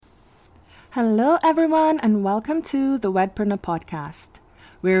Hello, everyone, and welcome to the Wedpreneur Podcast.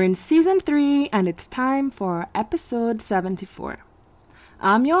 We're in Season 3, and it's time for Episode 74.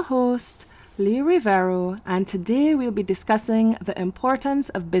 I'm your host, Lee Rivero, and today we'll be discussing the importance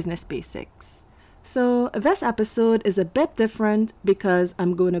of business basics. So this episode is a bit different because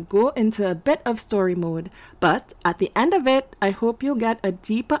I'm going to go into a bit of story mode, but at the end of it, I hope you'll get a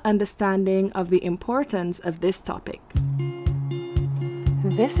deeper understanding of the importance of this topic.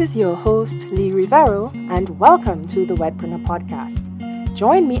 This is your host, Lee Rivero, and welcome to the Wedpreneur Podcast.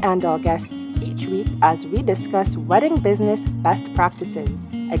 Join me and our guests each week as we discuss wedding business best practices,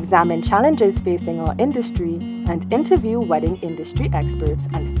 examine challenges facing our industry, and interview wedding industry experts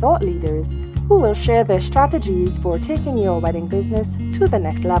and thought leaders who will share their strategies for taking your wedding business to the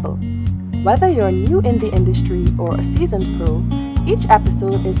next level. Whether you're new in the industry or a seasoned pro, each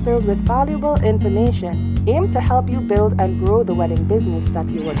episode is filled with valuable information aimed to help you build and grow the wedding business that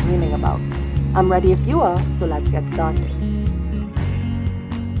you are dreaming about. I'm ready if you are, so let's get started.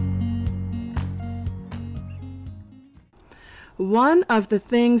 One of the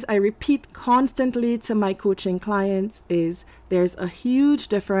things I repeat constantly to my coaching clients is there's a huge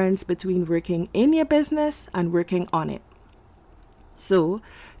difference between working in your business and working on it. So,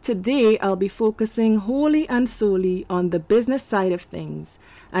 today I'll be focusing wholly and solely on the business side of things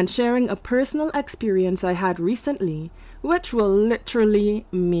and sharing a personal experience I had recently, which will literally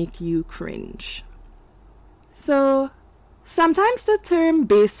make you cringe. So, sometimes the term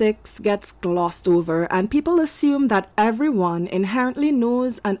basics gets glossed over and people assume that everyone inherently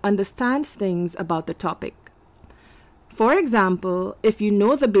knows and understands things about the topic. For example, if you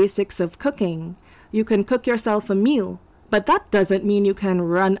know the basics of cooking, you can cook yourself a meal. But that doesn't mean you can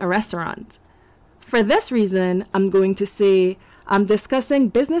run a restaurant. For this reason, I'm going to say I'm discussing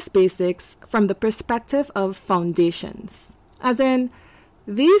business basics from the perspective of foundations. As in,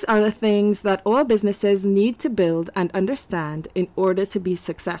 these are the things that all businesses need to build and understand in order to be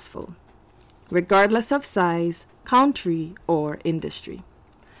successful, regardless of size, country, or industry.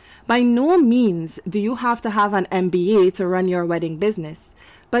 By no means do you have to have an MBA to run your wedding business,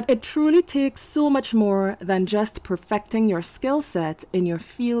 but it truly takes so much more than just perfecting your skill set in your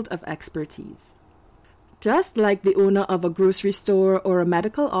field of expertise. Just like the owner of a grocery store or a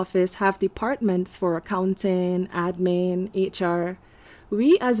medical office have departments for accounting, admin, HR,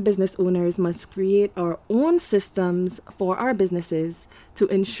 we as business owners must create our own systems for our businesses to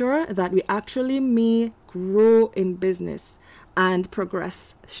ensure that we actually may grow in business and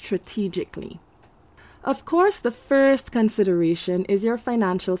progress strategically. Of course, the first consideration is your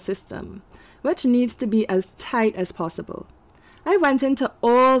financial system, which needs to be as tight as possible. I went into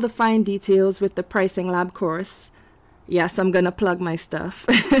all the fine details with the Pricing Lab course. Yes, I'm going to plug my stuff,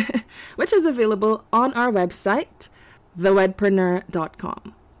 which is available on our website,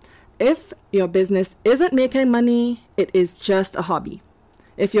 thewedpreneur.com. If your business isn't making money, it is just a hobby.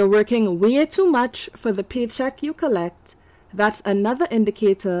 If you're working way too much for the paycheck you collect, that's another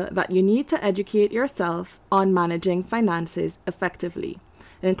indicator that you need to educate yourself on managing finances effectively,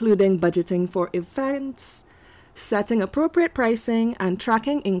 including budgeting for events, setting appropriate pricing, and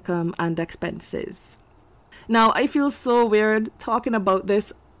tracking income and expenses. Now, I feel so weird talking about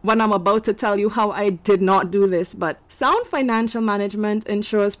this when I'm about to tell you how I did not do this, but sound financial management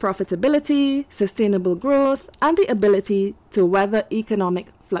ensures profitability, sustainable growth, and the ability to weather economic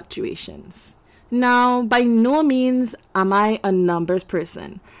fluctuations. Now, by no means am I a numbers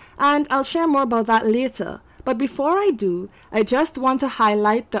person, and I'll share more about that later. But before I do, I just want to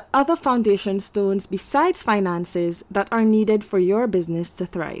highlight the other foundation stones besides finances that are needed for your business to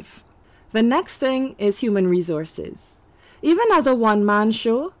thrive. The next thing is human resources. Even as a one-man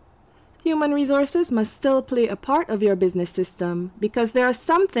show, human resources must still play a part of your business system because there are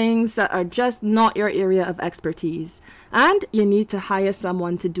some things that are just not your area of expertise, and you need to hire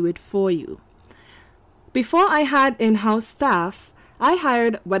someone to do it for you. Before I had in-house staff, I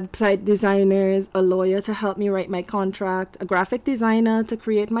hired website designers, a lawyer to help me write my contract, a graphic designer to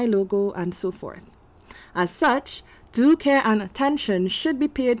create my logo, and so forth. As such, due care and attention should be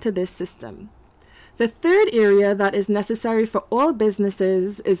paid to this system. The third area that is necessary for all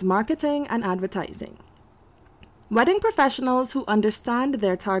businesses is marketing and advertising. Wedding professionals who understand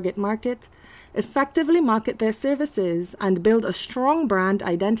their target market, effectively market their services, and build a strong brand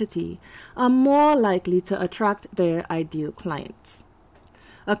identity are more likely to attract their ideal clients.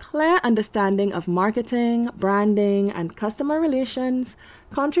 A clear understanding of marketing, branding, and customer relations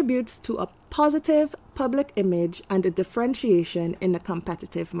contributes to a positive public image and a differentiation in a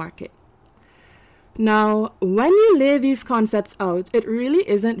competitive market. Now, when you lay these concepts out, it really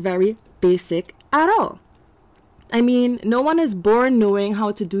isn't very basic at all. I mean, no one is born knowing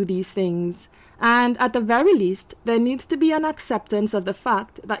how to do these things. And at the very least, there needs to be an acceptance of the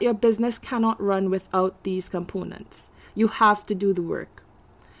fact that your business cannot run without these components. You have to do the work.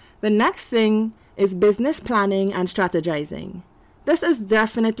 The next thing is business planning and strategizing. This is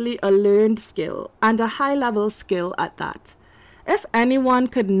definitely a learned skill, and a high-level skill at that. If anyone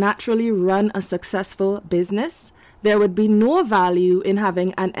could naturally run a successful business, there would be no value in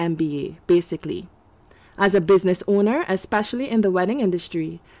having an MBA, basically. As a business owner, especially in the wedding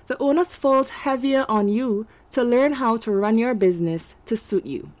industry, the onus falls heavier on you to learn how to run your business to suit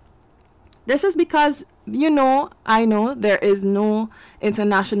you. This is because, I know there is no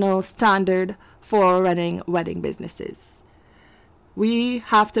international standard for running wedding businesses. We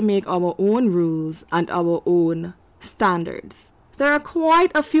have to make our own rules and our own standards. There are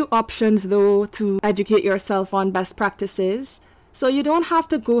quite a few options, though, to educate yourself on best practices, so you don't have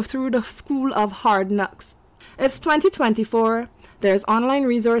to go through the school of hard knocks. It's 2024, there's online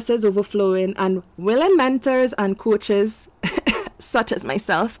resources overflowing, and willing mentors and coaches, such as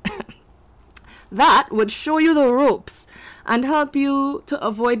myself, that would show you the ropes and help you to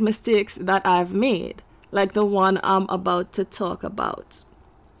avoid mistakes that I've made, like the one I'm about to talk about.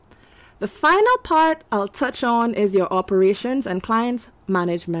 The final part I'll touch on is your operations and client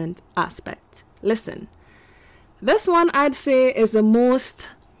management aspect. Listen, this one I'd say is the most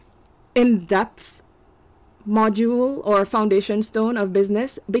in-depth module or foundation stone of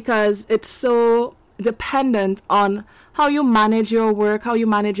business because it's so dependent on how you manage your work, how you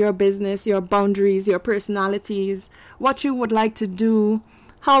manage your business, your boundaries, your personalities, what you would like to do,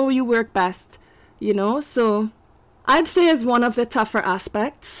 how you work best, So I'd say is one of the tougher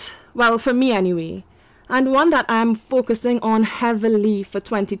aspects, well, for me anyway, and one that I'm focusing on heavily for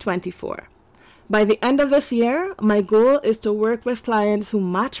 2024. By the end of this year, my goal is to work with clients who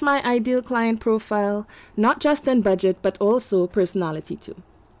match my ideal client profile, not just in budget, but also personality too.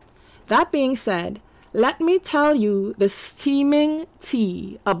 That being said, let me tell you the steaming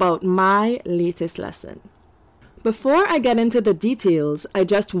tea about my latest lesson. Before I get into the details, I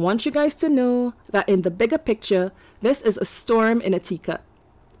just want you guys to know that in the bigger picture, this is a storm in a teacup.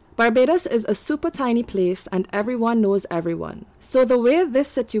 Barbados is a super tiny place and everyone knows everyone. So the way this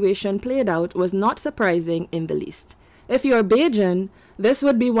situation played out was not surprising in the least. If you're Bajan, this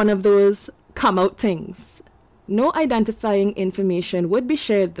would be one of those come out things. No identifying information would be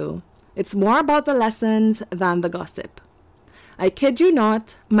shared though. It's more about the lessons than the gossip. I kid you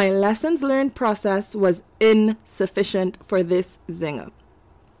not, my lessons learned process was insufficient for this zinger.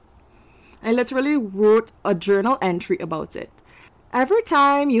 I literally wrote a journal entry about it. Every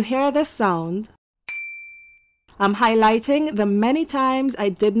time you hear this sound, I'm highlighting the many times I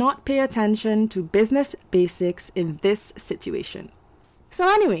did not pay attention to business basics in this situation. So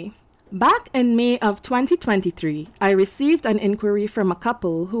anyway, back in May of 2023, I received an inquiry from a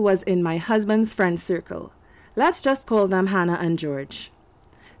couple who was in my husband's friend circle. Let's just call them Hannah and George.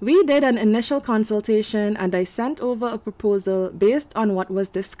 We did an initial consultation and I sent over a proposal based on what was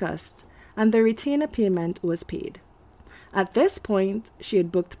discussed, and the retainer payment was paid. At this point, she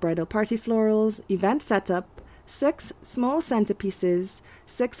had booked bridal party florals, event setup, 6 small centerpieces,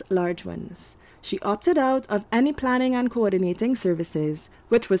 6 large ones. She opted out of any planning and coordinating services,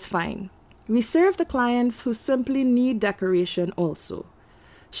 which was fine. We serve the clients who simply need decoration also.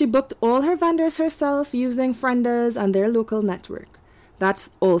 She booked all her vendors herself using frienders and their local network.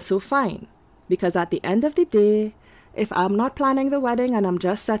 That's also fine, because at the end of the day, if I'm not planning the wedding and I'm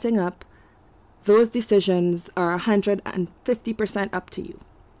just setting up, those decisions are 150% up to you.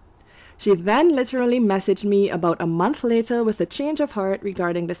 She then literally messaged me about a month later with a change of heart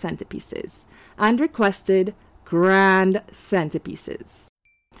regarding the centerpieces and requested grand centerpieces.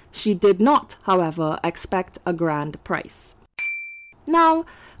 She did not, however, expect a grand price. Now,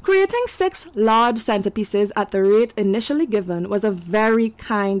 creating 6 large centerpieces at the rate initially given was a very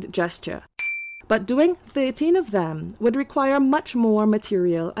kind gesture, but doing 13 of them would require much more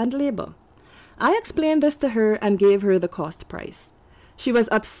material and labor. I explained this to her and gave her the cost price. She was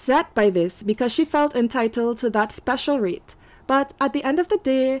upset by this because she felt entitled to that special rate, but at the end of the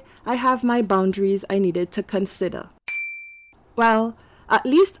day, I have my boundaries I needed to consider. Well, at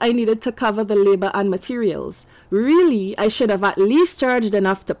least I needed to cover the labor and materials. Really, I should have at least charged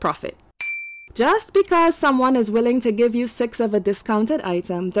enough to profit. Just because someone is willing to give you 6 of a discounted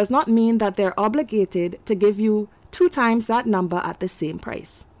item does not mean that they're obligated to give you 2 times that number at the same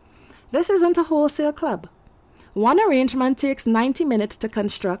price. This isn't a wholesale club. One arrangement takes 90 minutes to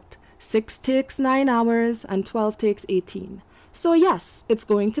construct, 6 takes 9 hours, and 12 takes 18. So yes, it's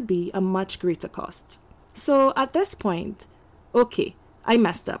going to be a much greater cost. So at this point, okay, I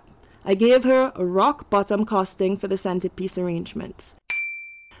messed up. I gave her a rock bottom costing for the centerpiece arrangements.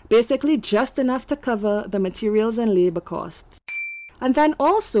 Basically just enough to cover the materials and labor costs. And then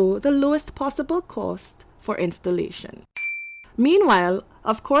also the lowest possible cost for installation. Meanwhile,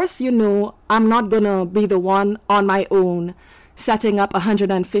 of course, I'm not gonna be the one on my own setting up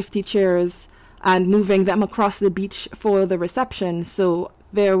 150 chairs and moving them across the beach for the reception, so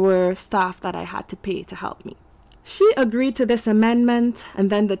there were staff that I had to pay to help me. She agreed to this amendment, and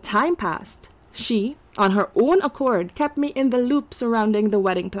then the time passed. She, on her own accord, kept me in the loop surrounding the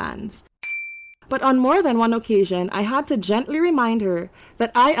wedding plans. But on more than one occasion, I had to gently remind her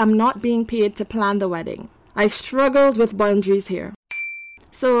that I am not being paid to plan the wedding. I struggled with boundaries here.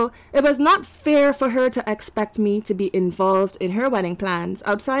 So it was not fair for her to expect me to be involved in her wedding plans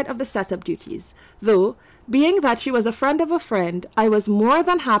outside of the setup duties, though, being that she was a friend of a friend, I was more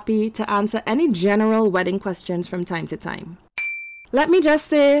than happy to answer any general wedding questions from time to time. Let me just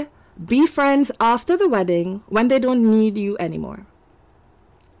say, be friends after the wedding when they don't need you anymore.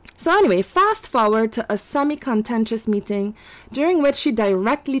 So anyway, fast forward to a semi-contentious meeting during which she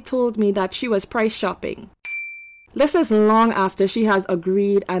directly told me that she was price shopping. This is long after she has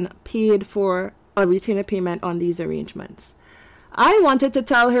agreed and paid for a retainer payment on these arrangements. I wanted to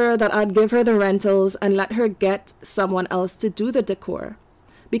tell her that I'd give her the rentals and let her get someone else to do the decor,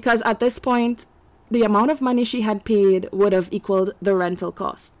 because at this point, the amount of money she had paid would have equaled the rental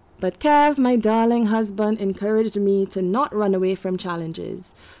cost. But Kev, my darling husband, encouraged me to not run away from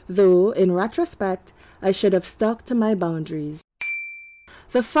challenges, though, in retrospect, I should have stuck to my boundaries.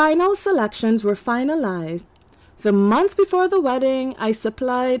 The final selections were finalized. The month before the wedding, I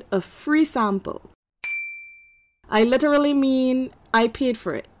supplied a free sample. I literally mean I paid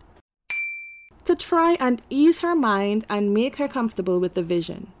for it, to try and ease her mind and make her comfortable with the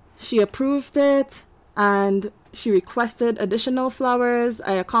vision. She approved it, and she requested additional flowers.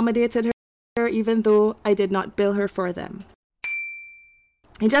 I accommodated her even though I did not bill her for them.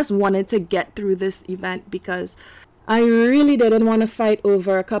 I just wanted to get through this event because I really didn't want to fight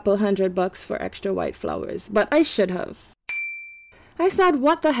over a couple $100 for extra white flowers, but I should have. I said,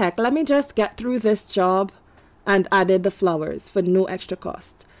 what the heck, let me just get through this job, and added the flowers for no extra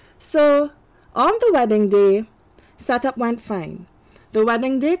cost. So, on the wedding day, setup went fine. The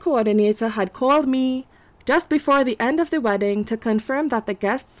wedding day coordinator had called me just before the end of the wedding to confirm that the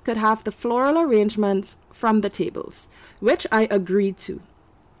guests could have the floral arrangements from the tables, which I agreed to.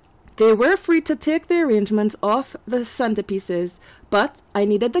 They were free to take the arrangements off the centerpieces, but I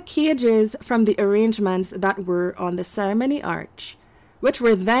needed the cages from the arrangements that were on the ceremony arch, which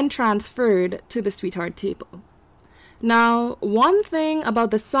were then transferred to the sweetheart table. Now, one thing about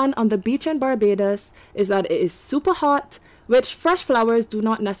the sun on the beach in Barbados is that it is super hot, which fresh flowers do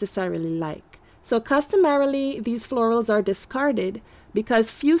not necessarily like. So customarily, these florals are discarded because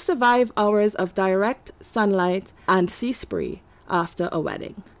few survive hours of direct sunlight and sea spray after a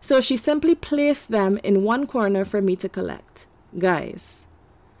wedding. So she simply placed them in one corner for me to collect. Guys,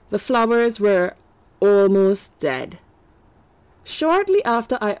 the flowers were almost dead. Shortly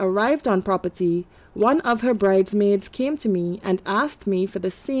after I arrived on property, one of her bridesmaids came to me and asked me for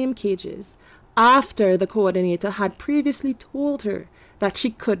the same cages, after the coordinator had previously told her that she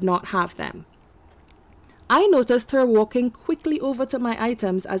could not have them. I noticed her walking quickly over to my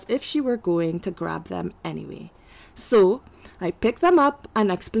items as if she were going to grab them anyway. So I picked them up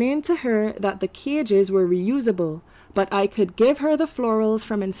and explained to her that the cages were reusable, but I could give her the florals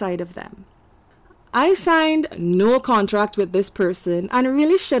from inside of them. I signed no contract with this person and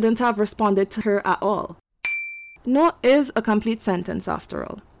really shouldn't have responded to her at all. No is a complete sentence after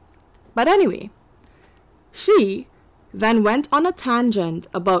all. But anyway, she then went on a tangent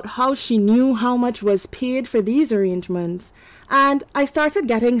about how she knew how much was paid for these arrangements, and I started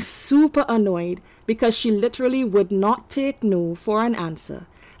getting super annoyed because she literally would not take no for an answer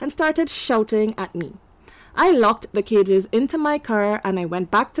and started shouting at me. I locked the cages into my car and I went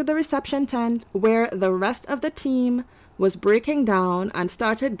back to the reception tent where the rest of the team was breaking down and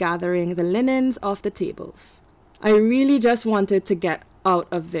started gathering the linens off the tables. I really just wanted to get out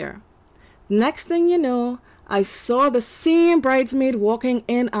of there. Next thing you know, I saw the same bridesmaid walking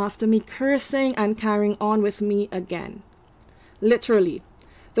in after me, cursing and carrying on with me again. Literally,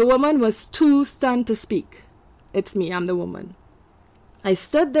 the woman was too stunned to speak. It's me, I'm the woman. I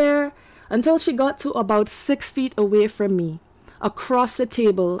stood there until she got to about 6 feet away from me, across the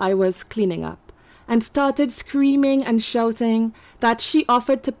table I was cleaning up, and started screaming and shouting that she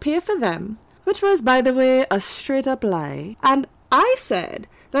offered to pay for them, which was, by the way, a straight-up lie. And I said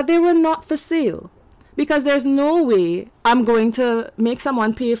that they were not for sale, because there's no way I'm going to make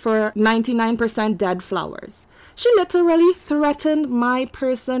someone pay for 99% dead flowers. She literally threatened my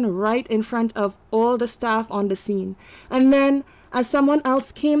person right in front of all the staff on the scene. And then, as someone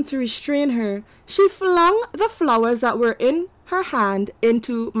else came to restrain her, she flung the flowers that were in her hand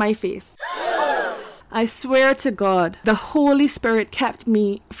into my face. I swear to God, the Holy Spirit kept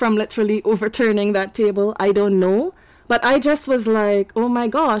me from literally overturning that table. I don't know. But I just was like, oh my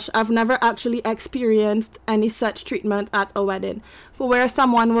gosh, I've never actually experienced any such treatment at a wedding. For where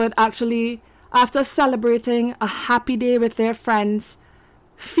someone would actually, after celebrating a happy day with their friends,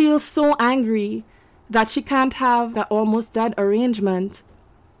 feel so angry that she can't have an almost dead arrangement,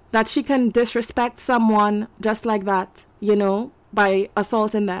 that she can disrespect someone just like that, by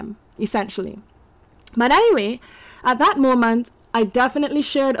assaulting them, essentially. But anyway, at that moment, I definitely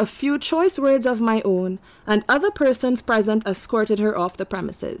shared a few choice words of my own, and other persons present escorted her off the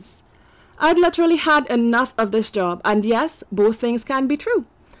premises. I'd literally had enough of this job, and yes, both things can be true.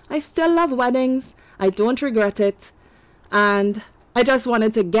 I still love weddings, I don't regret it, and I just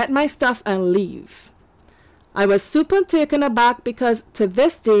wanted to get my stuff and leave. I was super taken aback because to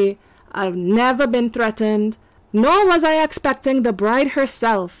this day, I've never been threatened, nor was I expecting the bride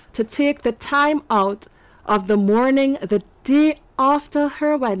herself to take the time out of the morning the day after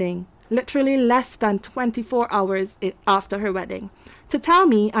her wedding, literally less than 24 hours after her wedding, to tell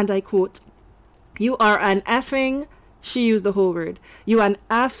me, and I quote, "You are an effing," she used the whole word, "you an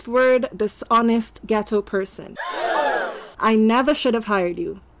F-word, dishonest ghetto person. I never should have hired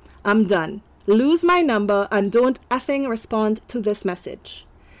you. I'm done. Lose my number and don't effing respond to this message."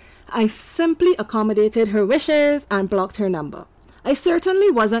 I simply accommodated her wishes and blocked her number. I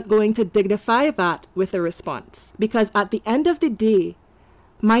certainly wasn't going to dignify that with a response, because at the end of the day,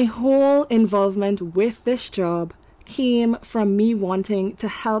 my whole involvement with this job came from me wanting to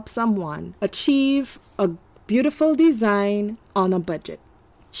help someone achieve a beautiful design on a budget.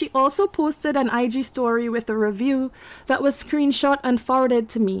 She also posted an IG story with a review that was screenshot and forwarded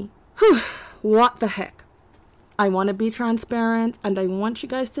to me. Whew, what the heck? I want to be transparent, and I want you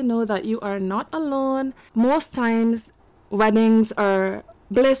guys to know that you are not alone. Most times, weddings are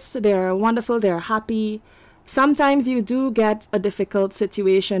bliss, they're wonderful, they're happy. Sometimes you do get a difficult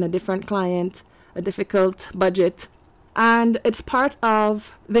situation, a different client, a difficult budget, and it's part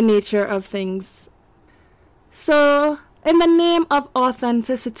of the nature of things. So, in the name of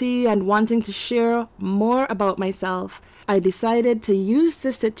authenticity and wanting to share more about myself, I decided to use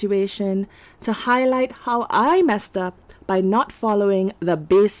this situation to highlight how I messed up by not following the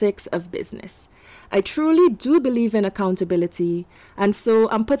basics of business. I truly do believe in accountability, and so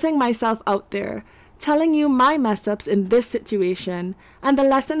I'm putting myself out there, telling you my mess-ups in this situation and the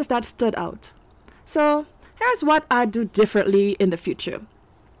lessons that stood out. So, here's what I'd do differently in the future.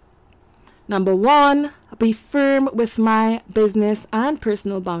 Number 1, be firm with my business and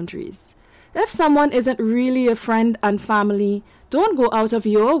personal boundaries. If someone isn't really a friend and family, don't go out of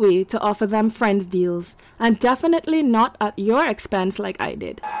your way to offer them friends deals, and definitely not at your expense like I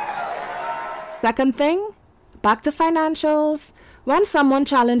did. Second thing, back to financials. When someone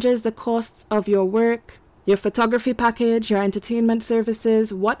challenges the costs of your work, your photography package, your entertainment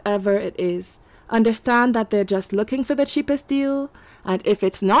services, whatever it is, understand that they're just looking for the cheapest deal, and if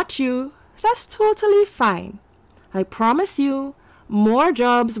it's not you, that's totally fine. I promise you, more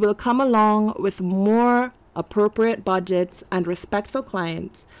jobs will come along with more appropriate budgets and respectful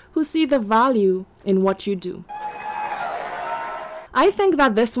clients who see the value in what you do. I think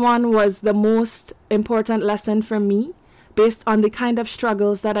that this one was the most important lesson for me based on the kind of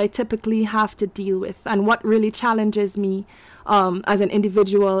struggles that I typically have to deal with and what really challenges me as an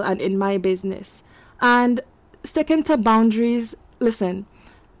individual and in my business. And sticking to boundaries, listen,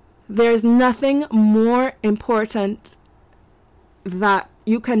 there's nothing more important that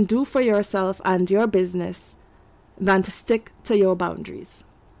you can do for yourself and your business than to stick to your boundaries.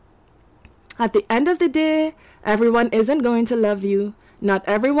 At the end of the day, everyone isn't going to love you, not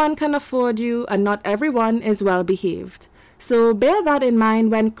everyone can afford you, and not everyone is well behaved. So bear that in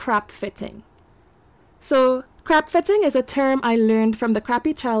mind when crap fitting. So crap fitting is a term I learned from the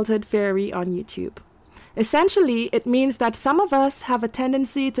Crappy Childhood Fairy on YouTube. Essentially, it means that some of us have a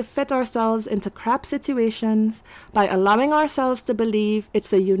tendency to fit ourselves into crap situations by allowing ourselves to believe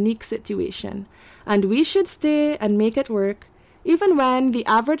it's a unique situation, and we should stay and make it work, even when the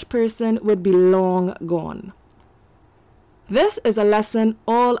average person would be long gone. This is a lesson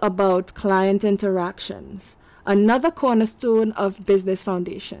all about client interactions, another cornerstone of business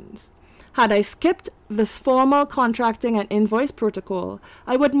foundations. Had I skipped this formal contracting and invoice protocol,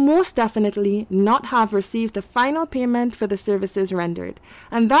 I would most definitely not have received the final payment for the services rendered,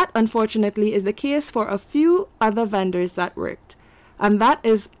 and that unfortunately is the case for a few other vendors that worked. And that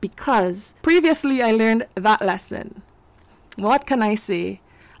is because previously I learned that lesson. What can I say?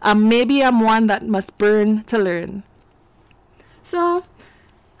 Maybe I'm one that must burn to learn. So,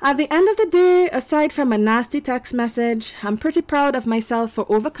 at the end of the day, aside from a nasty text message, I'm pretty proud of myself for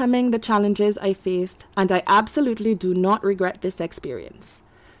overcoming the challenges I faced, and I absolutely do not regret this experience.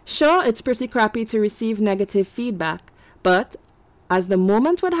 Sure, it's pretty crappy to receive negative feedback, but as the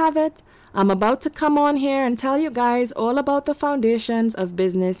moment would have it, I'm about to come on here and tell you guys all about the foundations of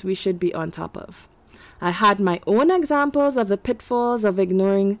business we should be on top of. I had my own examples of the pitfalls of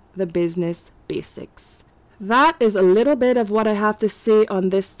ignoring the business basics. That is a little bit of what I have to say on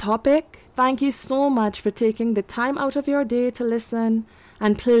this topic. Thank you so much for taking the time out of your day to listen,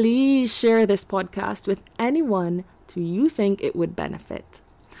 and please share this podcast with anyone who you think it would benefit.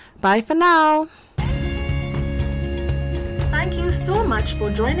 Bye for now. Thank you so much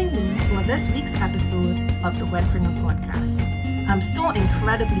for joining me for this week's episode of the Wedpreneur Podcast. I'm so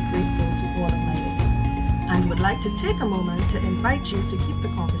incredibly grateful to all of my listeners and would like to take a moment to invite you to keep the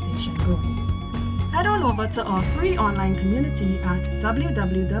conversation going. Head on over to our free online community at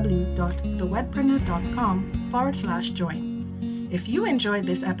www.thewedpreneur.com/join. If you enjoyed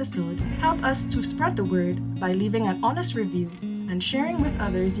this episode, help us to spread the word by leaving an honest review and sharing with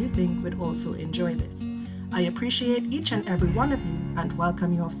others you think would also enjoy this. I appreciate each and every one of you and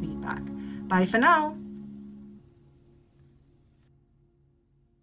welcome your feedback. Bye for now.